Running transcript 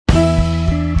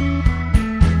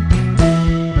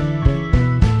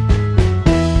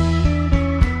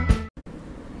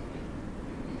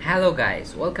Hello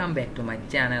guys, welcome back to my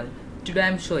channel. Today I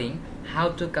am showing how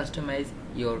to customize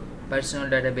your personal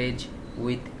database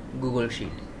with Google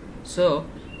Sheet. So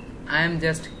I am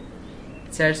just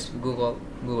search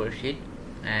Google Sheet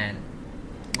and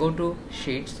go to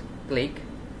Sheets, click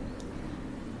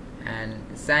and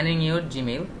sign in your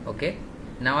Gmail. Okay,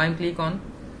 now I am click on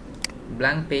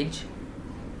blank page.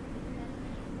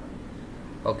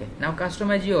 Okay, now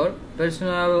customize your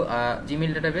personal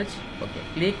Gmail database. Okay,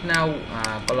 click now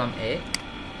column A,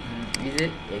 visit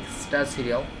extra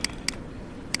serial,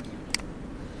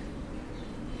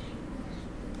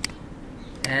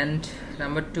 and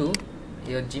number 2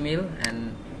 your Gmail,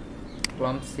 and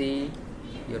column C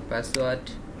your password,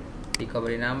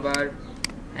 recovery number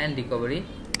and recovery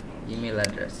email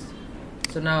address.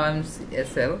 So now I'm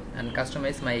SL and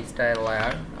customize my style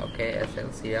wire. Okay, SL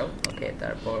serial. Okay,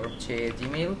 তারপর হচ্ছে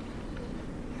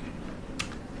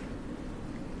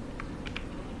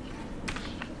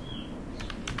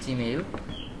Gmail,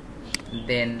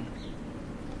 then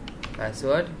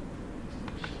password.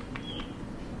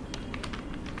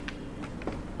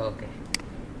 Okay,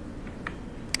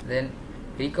 then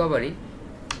recovery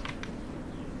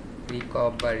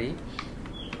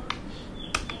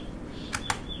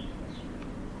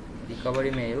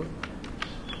mail,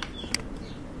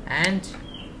 and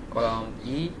column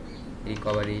E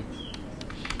recovery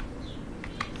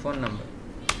phone number,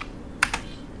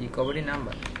 recovery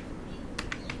number.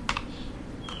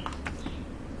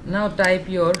 Now type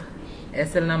your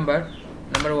SL number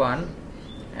 1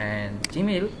 and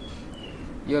Gmail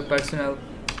your personal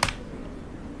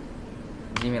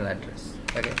Gmail address.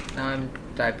 Okay, now I'm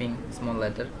typing small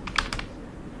letter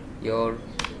your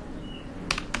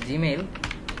Gmail,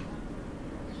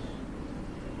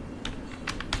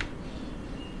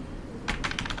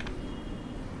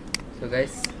 so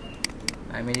guys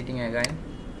I'm editing again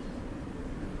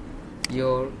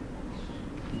your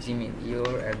Gmail,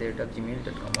 your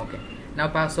 @gmail.com. okay, now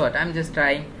password, I'm just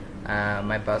trying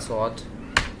my password.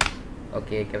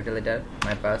 Okay, capital letter,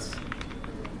 my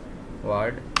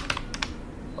password.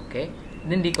 Okay,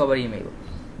 then recovery email,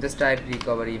 just type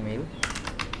recovery email,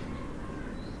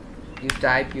 you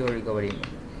type your recovery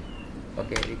email.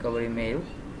 Okay, recovery mail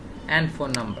and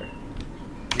phone number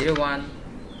 017,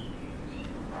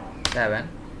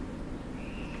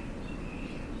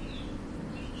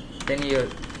 then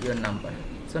your number.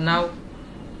 So now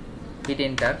hit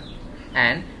enter,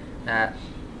 and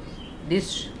this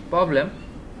problem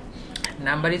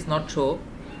number is not show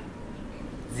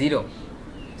 0,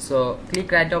 so click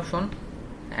right option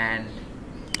and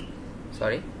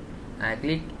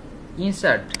click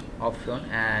insert option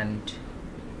and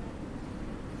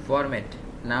format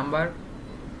number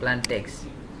plain text.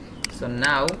 So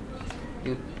now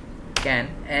you can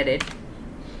edit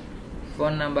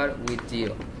phone number with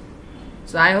 0.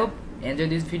 So I hope enjoy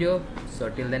this video. So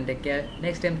till then, take care.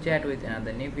 Next time chat with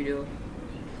another new video.